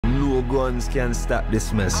No guns can stop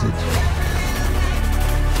this message.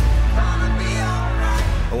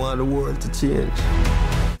 I want the world to change.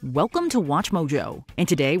 Welcome to WatchMojo, and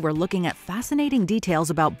today we're looking at fascinating details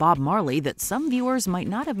about Bob Marley that some viewers might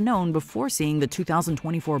not have known before seeing the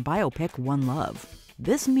 2024 biopic One Love.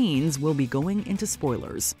 This means we'll be going into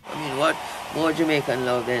spoilers. I mean, what more Jamaican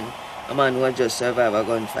love than a man who just survived a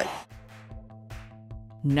gunfight?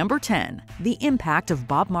 Number 10. The impact of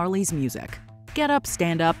Bob Marley's music. Get Up,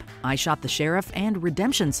 Stand Up, I Shot the Sheriff, and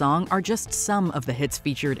Redemption Song are just some of the hits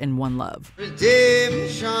featured in One Love.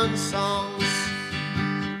 Redemption songs.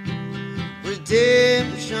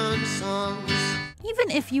 Redemption songs.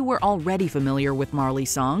 Even if you were already familiar with Marley's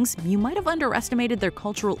songs, you might have underestimated their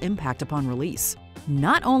cultural impact upon release.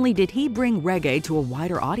 Not only did he bring reggae to a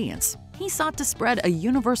wider audience, he sought to spread a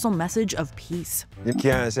universal message of peace. You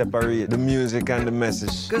can't separate the music and the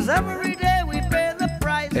message. 'Cause every day we pay the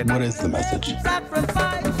price. And what is the message?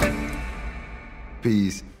 Sacrifice.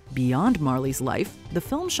 Peace. Beyond Marley's life, the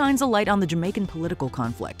film shines a light on the Jamaican political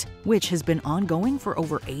conflict, which has been ongoing for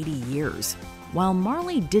over 80 years. While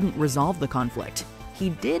Marley didn't resolve the conflict, he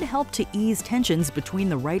did help to ease tensions between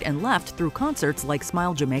the right and left through concerts like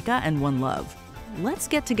Smile Jamaica and One Love. Let's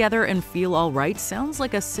Get Together and Feel All Right sounds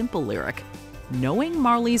like a simple lyric. Knowing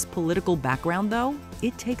Marley's political background, though,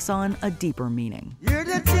 it takes on a deeper meaning. Hear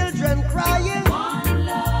the children crying. One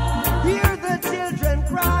love. Hear the children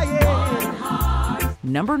crying. One heart.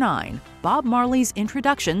 Number 9. Bob Marley's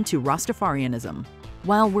introduction to Rastafarianism.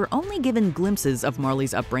 While we're only given glimpses of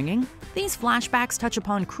Marley's upbringing, these flashbacks touch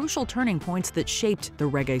upon crucial turning points that shaped the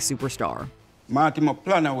reggae superstar. Marty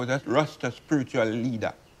McPlanner was a Rasta spiritual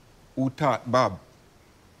leader who taught Bob.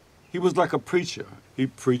 He was like a preacher. He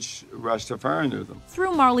preached Rastafarianism.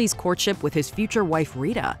 Through Marley's courtship with his future wife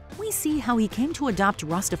Rita, we see how he came to adopt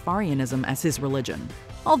Rastafarianism as his religion.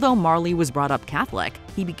 Although Marley was brought up Catholic,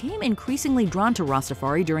 he became increasingly drawn to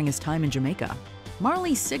Rastafari during his time in Jamaica.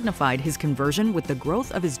 Marley signified his conversion with the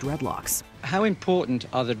growth of his dreadlocks. How important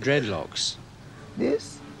are the dreadlocks?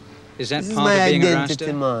 This? Is that This is part my of being a identity,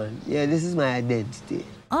 Rasta? man. Yeah, this is my identity.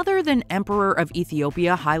 Other than Emperor of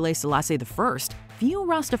Ethiopia Haile Selassie I, few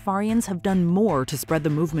Rastafarians have done more to spread the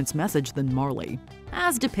movement's message than Marley.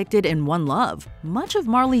 As depicted in One Love, much of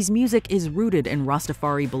Marley's music is rooted in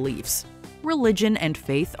Rastafari beliefs. Religion and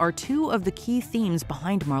faith are two of the key themes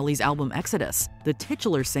behind Marley's album Exodus, the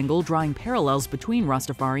titular single drawing parallels between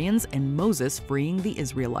Rastafarians and Moses freeing the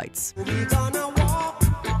Israelites. We gonna walk,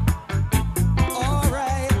 all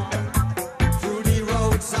right, through the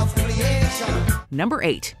roads of creation. Number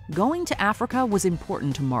 8. Going to Africa was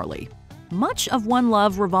important to Marley. Much of One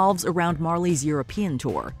Love revolves around Marley's European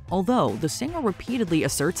tour, although the singer repeatedly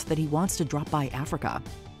asserts that he wants to drop by Africa.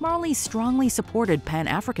 Marley strongly supported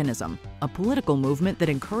Pan-Africanism, a political movement that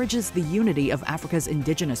encourages the unity of Africa's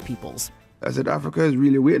indigenous peoples. I said, Africa is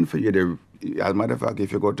really waiting for you there. As a matter of fact,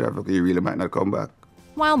 if you go to Africa, you really might not come back.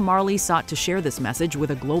 While Marley sought to share this message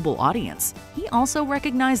with a global audience, he also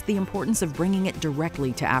recognized the importance of bringing it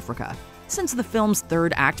directly to Africa. Since the film's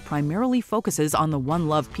third act primarily focuses on the One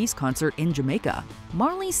Love peace concert in Jamaica,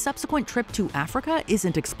 Marley's subsequent trip to Africa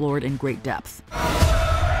isn't explored in great depth.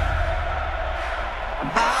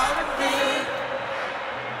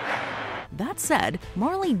 That said,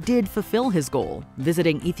 Marley did fulfill his goal,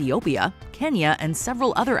 visiting Ethiopia, Kenya, and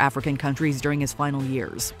several other African countries during his final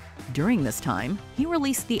years. During this time, he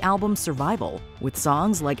released the album Survival, with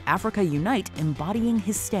songs like Africa Unite embodying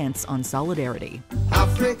his stance on solidarity.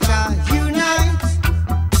 Africa unite,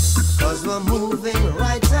 'cause we're moving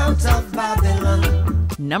right out of Babylon.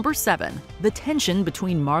 Number 7. The tension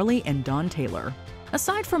between Marley and Don Taylor.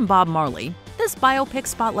 Aside from Bob Marley, this biopic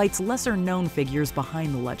spotlights lesser-known figures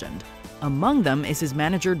behind the legend. Among them is his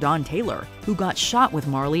manager Don Taylor, who got shot with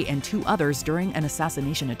Marley and 2 others during an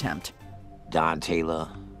assassination attempt. Don Taylor,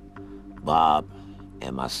 Bob,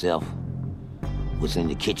 and myself was in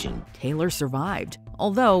the kitchen. Taylor survived,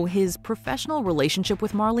 although his professional relationship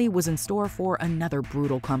with Marley was in store for another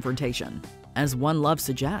brutal confrontation. As One Love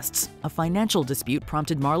suggests, a financial dispute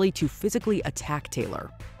prompted Marley to physically attack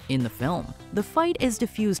Taylor. In the film, the fight is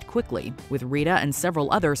diffused quickly, with Rita and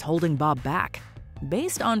several others holding Bob back.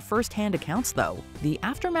 Based on first-hand accounts, though, the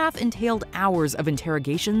aftermath entailed hours of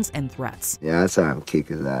interrogations and threats. Yeah, I saw him kick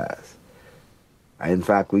his ass. In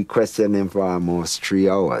fact, we questioned him for almost 3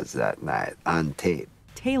 hours that night on tape.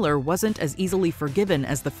 Taylor wasn't as easily forgiven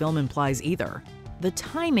as the film implies either. The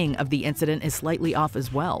timing of the incident is slightly off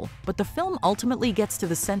as well, but the film ultimately gets to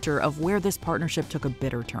the center of where this partnership took a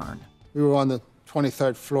bitter turn. We were on the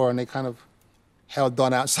 23rd floor and they kind of held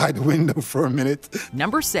Don outside the window for a minute.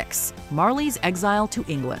 Number 6. Marley's exile to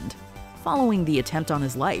England. Following the attempt on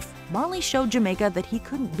his life, Marley showed Jamaica that he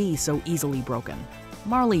couldn't be so easily broken.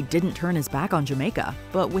 Marley didn't turn his back on Jamaica,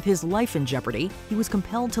 but with his life in jeopardy, he was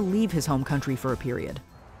compelled to leave his home country for a period.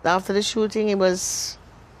 After the shooting, he was,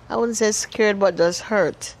 I wouldn't say scared, but just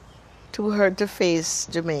hurt. Too hurt to face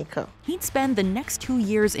Jamaica. He'd spend the next 2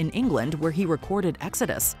 years in England where he recorded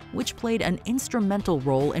Exodus, which played an instrumental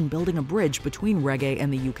role in building a bridge between reggae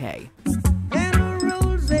and the UK.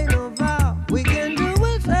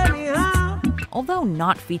 Although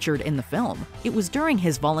not featured in the film, it was during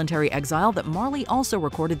his voluntary exile that Marley also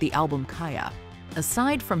recorded the album Kaya.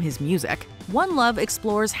 Aside from his music, One Love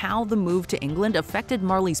explores how the move to England affected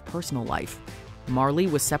Marley's personal life. Marley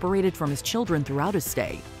was separated from his children throughout his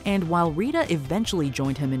stay, and while Rita eventually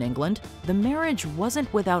joined him in England, the marriage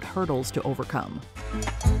wasn't without hurdles to overcome.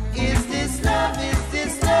 Is this love, is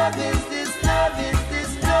this love, is this love, is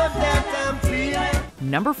this love that I'm feeling?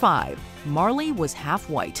 Number 5. Marley was half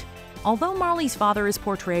white. Although Marley's father is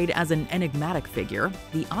portrayed as an enigmatic figure,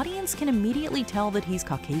 the audience can immediately tell that he's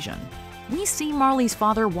Caucasian. We see Marley's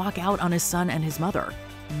father walk out on his son and his mother,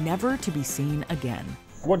 never to be seen again.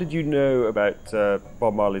 What did you know about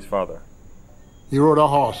Bob Marley's father? He rode a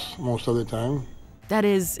horse most of the time. That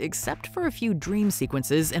is, except for a few dream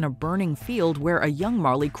sequences in a burning field where a young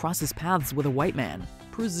Marley crosses paths with a white man,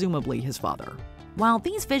 presumably his father. While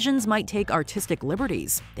these visions might take artistic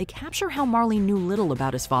liberties, they capture how Marley knew little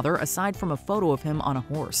about his father aside from a photo of him on a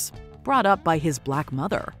horse. Brought up by his black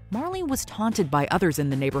mother, Marley was taunted by others in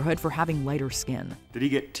the neighborhood for having lighter skin. Did he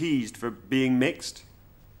get teased for being mixed?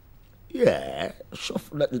 Yeah,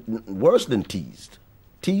 worse than teased.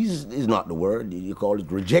 Teased is not the word, you call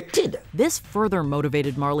it rejected. This further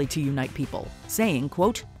motivated Marley to unite people, saying,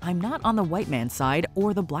 quote, "I'm not on the white man's side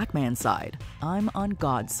or the black man's side. I'm on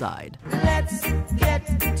God's side." Let's get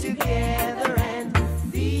together and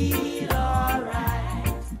feel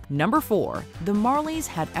alright. Number 4. The Marleys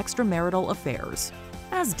had extramarital affairs.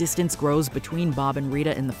 As distance grows between Bob and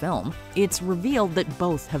Rita in the film, it's revealed that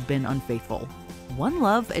both have been unfaithful. One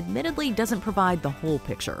Love admittedly doesn't provide the whole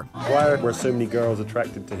picture. Why were so many girls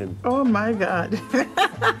attracted to him? Oh my God.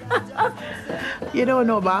 You don't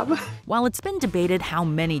know Bob? While it's been debated how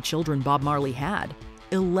many children Bob Marley had,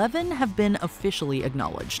 11 have been officially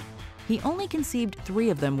acknowledged. He only conceived 3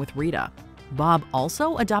 of them with Rita. Bob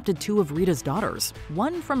also adopted 2 of Rita's daughters,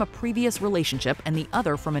 one from a previous relationship and the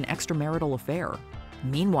other from an extramarital affair.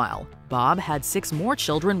 Meanwhile, Bob had 6 more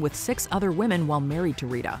children with 6 other women while married to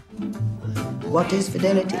Rita. What is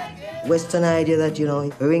fidelity? Western idea that,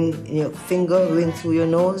 ring in your finger, ring through your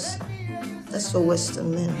nose. That's so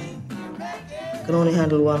Western men. Can only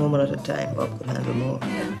handle one woman at a time, Bob could handle more.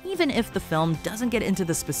 Even if the film doesn't get into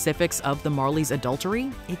the specifics of the Marleys'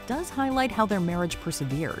 adultery, it does highlight how their marriage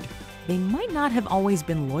persevered. They might not have always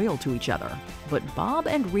been loyal to each other, but Bob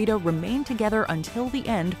and Rita remained together until the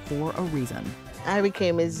end for a reason. I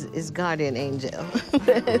became his guardian angel.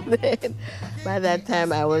 By that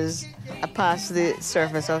time, I was past the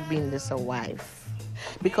surface of being just a wife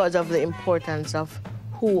because of the importance of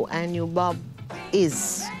who I knew Bob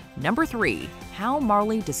is. Number 3. How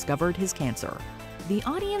Marley discovered his cancer. The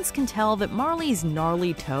audience can tell that Marley's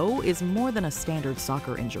gnarly toe is more than a standard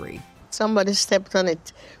soccer injury. Somebody stepped on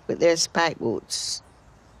it with their spike boots,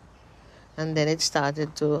 and then it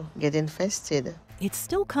started to get infested. It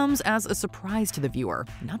still comes as a surprise to the viewer,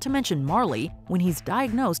 not to mention Marley, when he's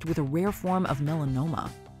diagnosed with a rare form of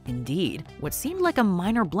melanoma. Indeed, what seemed like a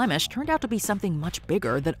minor blemish turned out to be something much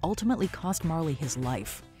bigger that ultimately cost Marley his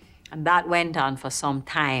life. And that went on for some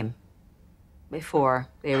time before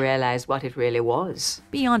they realized what it really was.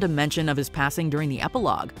 Beyond a mention of his passing during the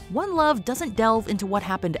epilogue, One Love doesn't delve into what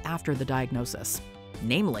happened after the diagnosis.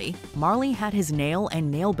 Namely, Marley had his nail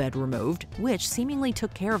and nail bed removed, which seemingly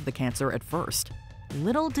took care of the cancer at first.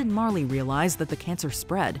 Little did Marley realize that the cancer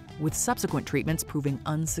spread, with subsequent treatments proving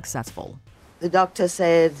unsuccessful. The doctor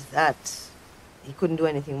said that he couldn't do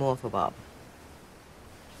anything more for Bob.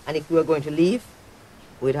 And if we were going to leave,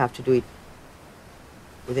 we'd have to do it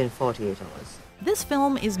within 48 hours. This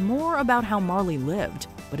film is more about how Marley lived,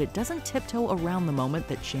 but it doesn't tiptoe around the moment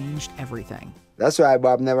that changed everything. That's why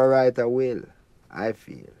Bob never write a will, I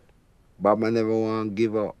feel. Bob never want to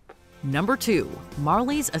give up. Number 2.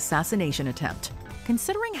 Marley's assassination attempt.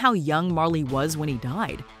 Considering how young Marley was when he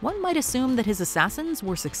died, one might assume that his assassins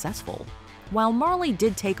were successful. While Marley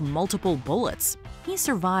did take multiple bullets, he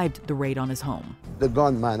survived the raid on his home. The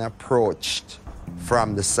gunman approached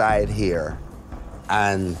from the side here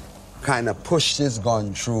and kind of pushed his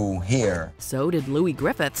gun through here. So did Louis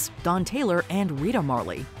Griffiths, Don Taylor, and Rita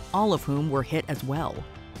Marley, all of whom were hit as well.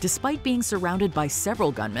 Despite being surrounded by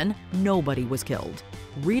several gunmen, nobody was killed.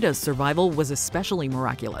 Rita's survival was especially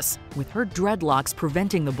miraculous, with her dreadlocks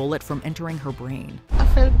preventing the bullet from entering her brain. I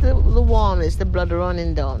felt the warmness, the blood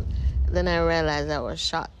running down. Then I realized I was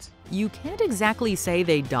shot. You can't exactly say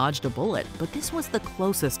they dodged a bullet, but this was the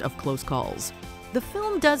closest of close calls. The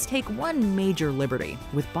film does take one major liberty,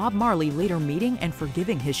 with Bob Marley later meeting and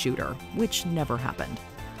forgiving his shooter, which never happened.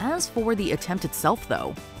 As for the attempt itself,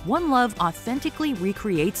 though, One Love authentically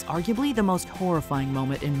recreates arguably the most horrifying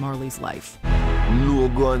moment in Marley's life. No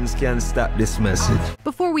guns can stop this message.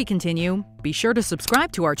 Before we continue, be sure to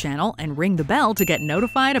subscribe to our channel and ring the bell to get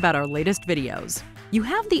notified about our latest videos. You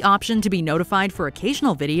have the option to be notified for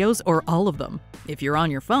occasional videos or all of them. If you're on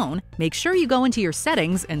your phone, make sure you go into your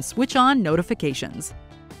settings and switch on notifications.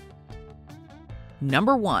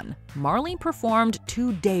 Number 1. Marley performed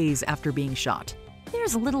 2 days after being shot.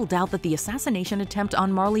 There's little doubt that the assassination attempt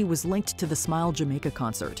on Marley was linked to the Smile Jamaica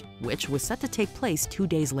concert, which was set to take place 2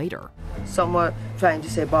 days later. Some were trying to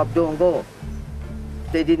say, Bob, don't go.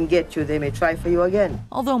 They didn't get you, they may try for you again.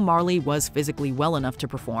 Although Marley was physically well enough to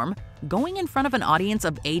perform, going in front of an audience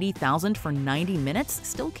of 80,000 for 90 minutes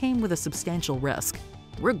still came with a substantial risk.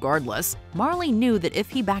 Regardless, Marley knew that if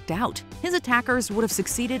he backed out, his attackers would have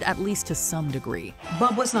succeeded at least to some degree.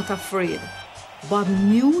 Bob was not afraid. Bob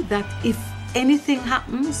knew that if anything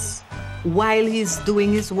happens while he's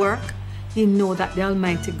doing his work, he knows that the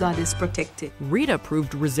Almighty God is protected. Rita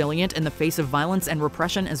proved resilient in the face of violence and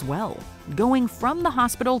repression as well, going from the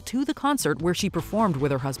hospital to the concert where she performed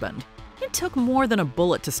with her husband. It took more than a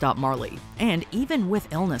bullet to stop Marley, and even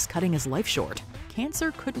with illness cutting his life short,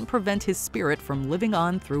 cancer couldn't prevent his spirit from living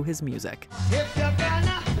on through his music. If you're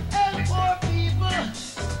gonna help poor people,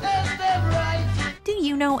 help them right. Do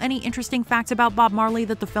you know any interesting facts about Bob Marley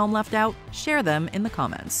that the film left out? Share them in the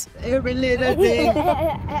comments. Every little thing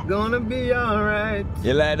gonna be alright.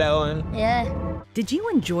 You like that one? Yeah. Did you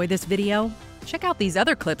enjoy this video? Check out these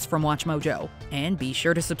other clips from WatchMojo, and be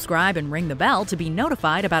sure to subscribe and ring the bell to be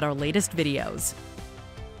notified about our latest videos.